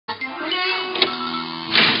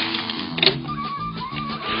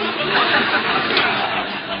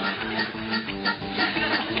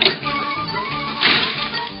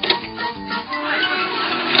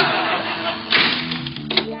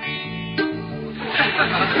The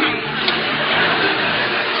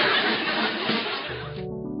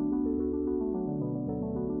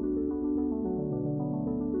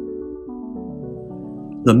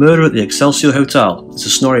Murder at the Excelsior Hotel is a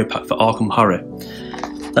scenario pack for Arkham Horror.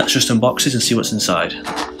 Let's just unbox it and see what's inside.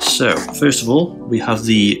 So, first of all, we have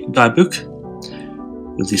the guidebook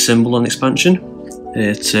with the symbol on expansion.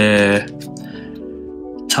 It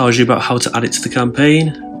tells you about how to add it to the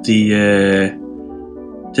campaign, the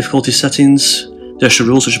difficulty settings, the extra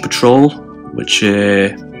rules such as patrol, which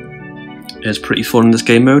is pretty fun in this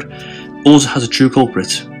game mode. Also has a true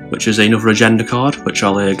culprit, which is another agenda card, which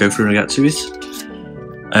I'll go through and get to it.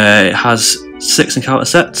 It has 6 encounter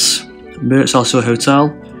sets: Murder at Excelsior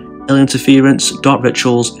Hotel, Alien Interference, Dark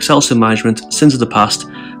Rituals, Excelsior Management, Sins of the Past,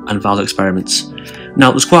 and Valid Experiments.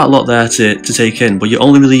 Now, there's quite a lot there to take in, but you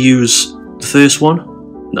only really use the first one,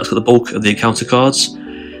 and that's got the bulk of the encounter cards.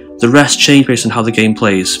 The rest change based on how the game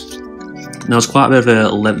plays. Now, it's quite a bit of a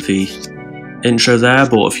lengthy intro there,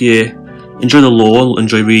 but if you enjoy the lore,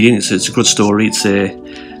 enjoy reading, it's a good story. It's a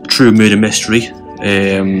true murder mystery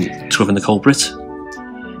to win the culprit.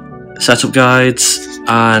 Setup guides,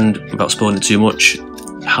 and without spoiling it too much,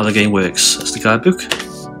 how the game works. That's the guidebook.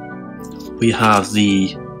 We have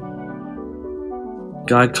the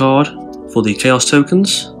guide card for the chaos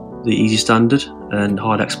tokens, the easy standard and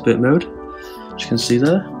hard expert mode, as you can see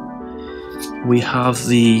there. We have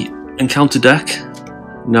the encounter deck.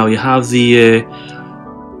 Now you have the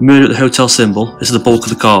Murder at the Hotel symbol. This is the bulk of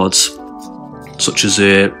the cards, such as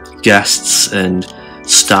guests and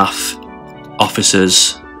staff,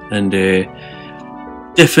 officers, and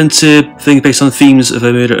different things based on themes of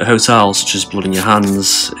a murder at a hotel, such as blood in your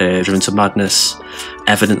hands, driven to madness,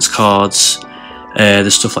 evidence cards.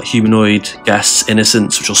 There's stuff like humanoid, guests,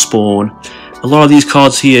 innocents, which will spawn. A lot of these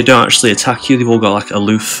cards here don't actually attack you. They've all got like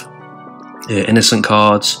aloof, innocent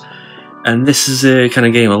cards. And this is a kind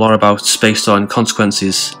of game a lot about based on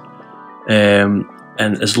consequences. And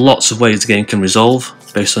there's lots of ways the game can resolve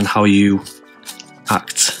based on how you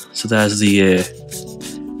act. So there's the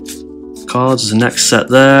cards, the next set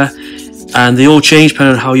there, and they all change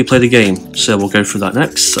depending on how you play the game, so we'll go through that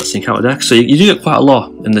next. That's the encounter deck. So you do get quite a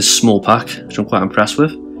lot in this small pack, which I'm quite impressed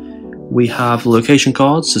with. We have location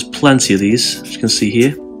cards. There's plenty of these, as you can see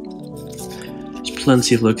here. There's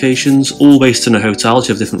plenty of locations, all based in a hotel. So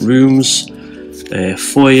you have different rooms,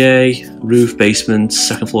 foyer, roof, basement,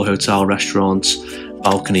 second floor hotel, restaurant,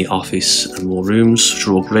 balcony, office, and more rooms, which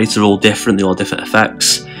are all great. They're all different, they all have different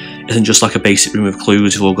effects. It isn't just like a basic room of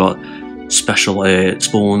clues. You've all got special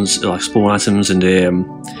spawns, like spawn items, and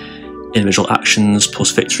individual actions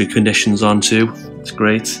plus victory conditions on too. It's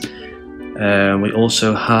great. We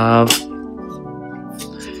also have,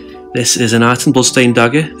 this is an item, Bloodstained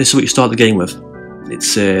Dagger. This is what you start the game with.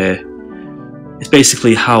 It's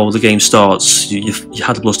basically how the game starts. You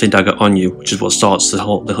had the Bloodstained Dagger on you, which is what starts the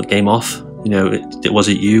whole game off. You know, was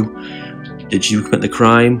it you? Did you commit the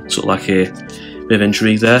crime? Sort of like a bit of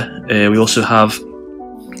intrigue there. We also have,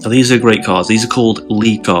 now these are great cards. These are called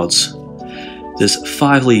lead cards. There's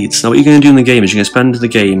 5 leads. Now what you're going to do in the game is you're going to spend the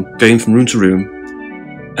game going from room to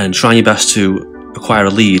room and trying your best to acquire a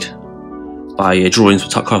lead by drawing the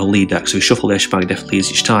top card of a lead deck. So you shuffle this bag of different leads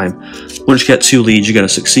each time. Once you get 2 leads, you're going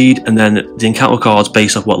to succeed, and then the encounter cards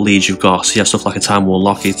based off what leads you've got. So you have stuff like a Time Worn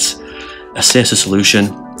Locket, a Sinister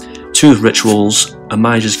Solution, 2 Rituals, a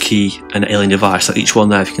Manager's Key, and an Alien Device. So each one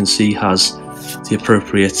there, if you can see, has the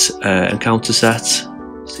appropriate encounter set,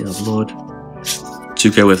 Stain of Blood,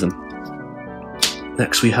 to go with them.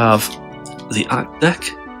 Next we have the Act deck.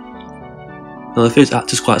 Now the first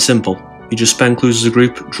act is quite simple. You just spend clues as a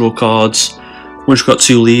group, draw cards. Once you've got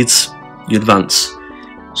 2 leads, you advance.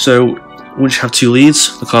 So once you have 2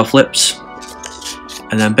 leads, the card flips,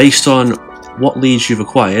 and then based on what leads you've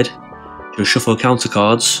acquired, you'll shuffle counter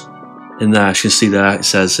cards. In there, as you can see there, it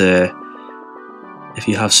says if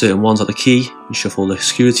you have certain ones like the key, you shuffle the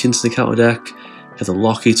security into the counter deck. If you have the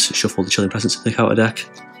locket, shuffle the chilling presence into the counter deck,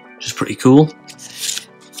 which is pretty cool.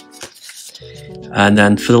 And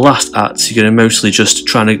then for the last act, you're going to mostly just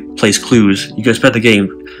trying to place clues. You're going to spend the game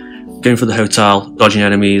going through the hotel, dodging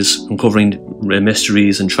enemies, uncovering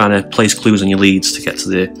mysteries, and trying to place clues on your leads to get to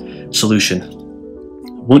the solution.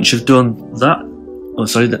 Once you've done that,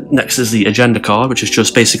 next is the agenda card, which is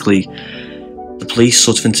just basically the police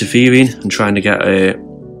sort of interfering and trying to get a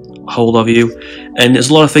hold of you. And there's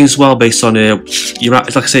a lot of things as well based on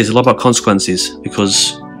like I say, it's a lot about consequences,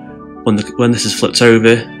 because when this is flipped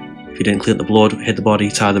over, if you didn't clean up the blood, hid the body,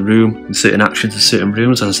 tie the room, and certain actions in certain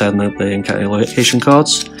rooms, as I said in the encounter location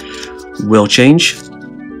cards, will change.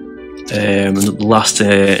 And the last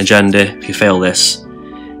agenda, if you fail this,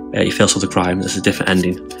 you fail solve the crime. There's a different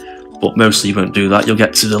ending. but mostly you won't do that. You'll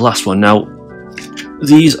get to the last one. Now,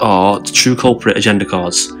 these are the true culprit agenda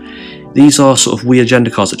cards. These are sort of weird agenda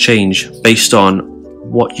cards that change based on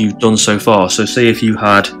what you've done so far. So say if you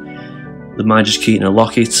had the Manager's Key and a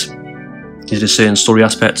Locket, did a certain story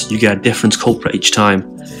aspect, you get a different culprit each time.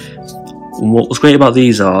 And what's great about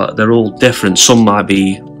these are they're all different. Some might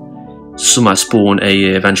spawn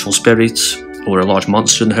a vengeful spirit or a large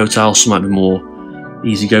monster in the hotel. Some might be more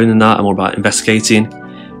easygoing than that and more about investigating.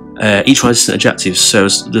 Each one has different objectives. So I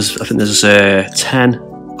think there's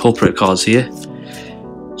 10 culprit cards here.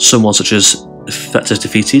 Someone such as Threat is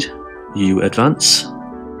defeated, you advance.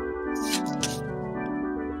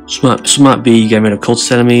 Some might be getting rid of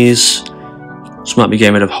cultist enemies. Some might be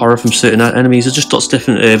getting rid of horror from certain enemies. There's just lots of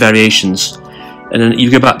different variations. And then you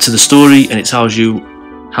go back to the story and it tells you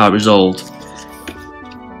how it resolved.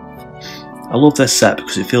 I love this set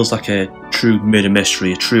because it feels like a true murder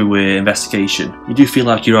mystery, a true investigation. You do feel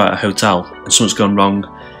like you're at a hotel and something's gone wrong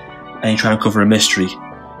and you're trying to cover a mystery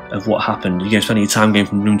of what happened. You're going to spend your time going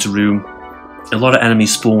from room to room. A lot of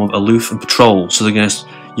enemies spawn with aloof and patrol, so you're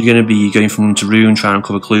going to be going from room to room trying to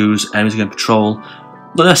uncover clues. Enemies are going to patrol,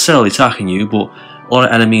 not necessarily attacking you, but a lot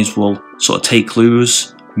of enemies will sort of take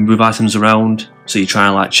clues, move items around, so you're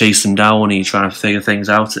trying to like chase them down and you're trying to figure things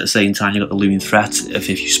out. At the same time, you've got the looming threat if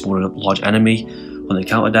you spawn a large enemy on the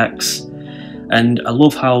counter decks. And I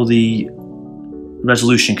love how the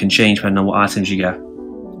resolution can change depending on what items you get.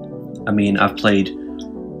 I mean, I've played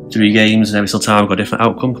 3 games and every single time I've got a different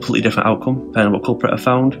outcome, completely different outcome, depending on what culprit I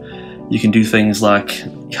found. You can do things like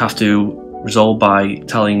you have to resolve by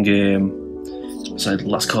telling, sorry, the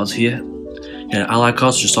last cards here. Yeah, allied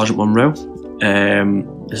cards, such as Sergeant Monroe.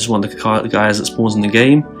 This is one of the guys that spawns in the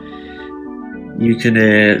game. You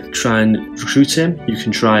can try and recruit him. You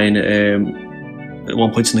can try and, at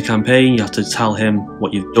one point in the campaign, you have to tell him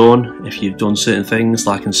what you've done, if you've done certain things,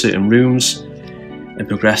 like in certain rooms, and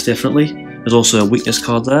progress differently. There's also a weakness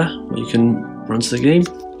card there, where you can run to the game.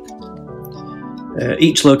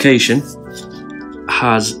 Each location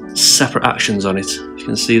has separate actions on it, you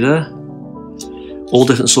can see there. All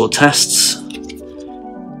different sort of tests.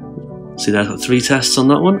 See there, I've got 3 tests on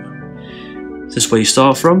that one. This is where you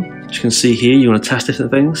start from. As you can see here, you want to test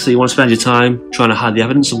different things. So you want to spend your time trying to hide the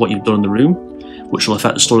evidence of what you've done in the room, which will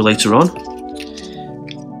affect the story later on.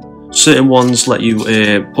 Certain ones let you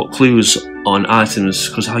put clues on items,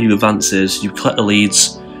 because how you advance is you collect the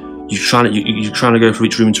leads, you're trying to go through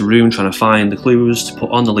each room to room, trying to find the clues to put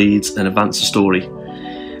on the leads and advance the story.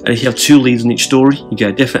 And if you have 2 leads in each story, you get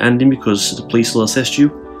a different ending because the police will assist you.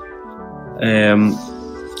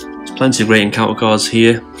 There's plenty of great encounter cards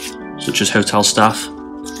here, such as hotel staff.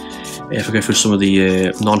 If I go through some of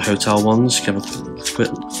the non-hotel ones, you can have a quick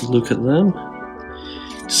look at them.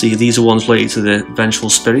 See, these are ones related to the vengeful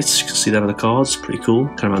spirits. You can see there with the cards, pretty cool.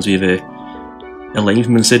 Kind of reminds me of Elaine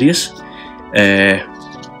from Insidious.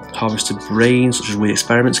 Harvested brains, such as weird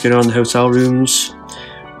experiments going on in the hotel rooms.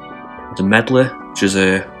 The meddler, which is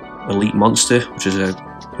a elite monster, which is a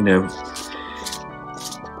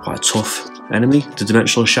quite a tough enemy. The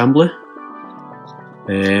dimensional shambler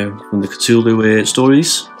from the Cthulhu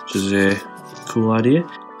stories, which is a cool idea.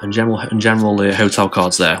 And general hotel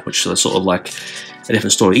cards there, which are sort of like a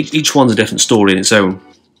different story. Each one's a different story in its own.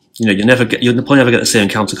 You'll probably never get the same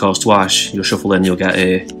encounter cards twice. You'll shuffle in, you'll get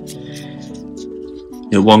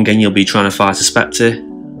one game you'll be trying to fight a spectre,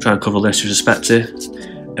 trying to cover the history of a spectre,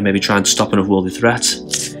 and maybe trying to stop an otherworldly threat.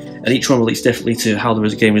 And each one relates differently to how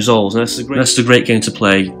the game resolves. And that's a great game to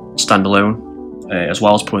play standalone, as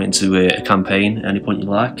well as put it into a campaign at any point you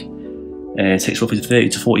like. It takes roughly 30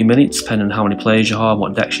 to 40 minutes, depending on how many players you have and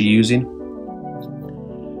what decks you're using.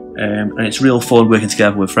 And it's real fun working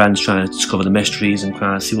together with friends, trying to discover the mysteries and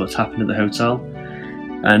kind of see what's happened at the hotel.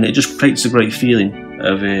 And it just creates a great feeling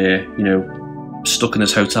of stuck in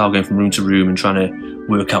this hotel, going from room to room and trying to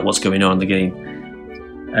work out what's going on in the game.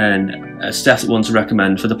 And it's definitely one to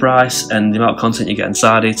recommend for the price and the amount of content you get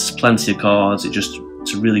inside it. It's plenty of cards.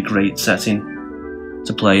 It's a really great setting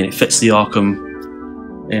to play, and it fits the Arkham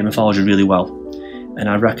mythology really well. And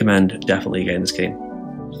I recommend definitely getting this game.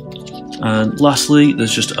 And lastly,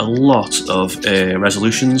 there's just a lot of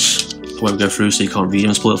resolutions I won't go through, so you can't read them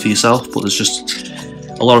and spoil it for yourself, but there's just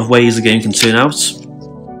a lot of ways the game can turn out.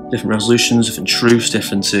 Different resolutions, different truths,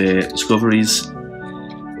 different discoveries,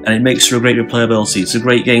 and it makes for a great replayability. It's a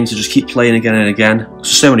great game to just keep playing again and again.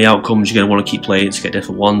 There's so many outcomes, you're going to want to keep playing to get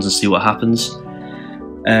different ones and see what happens.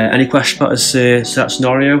 Any questions about this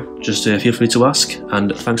scenario, just feel free to ask,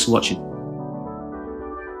 and thanks for watching.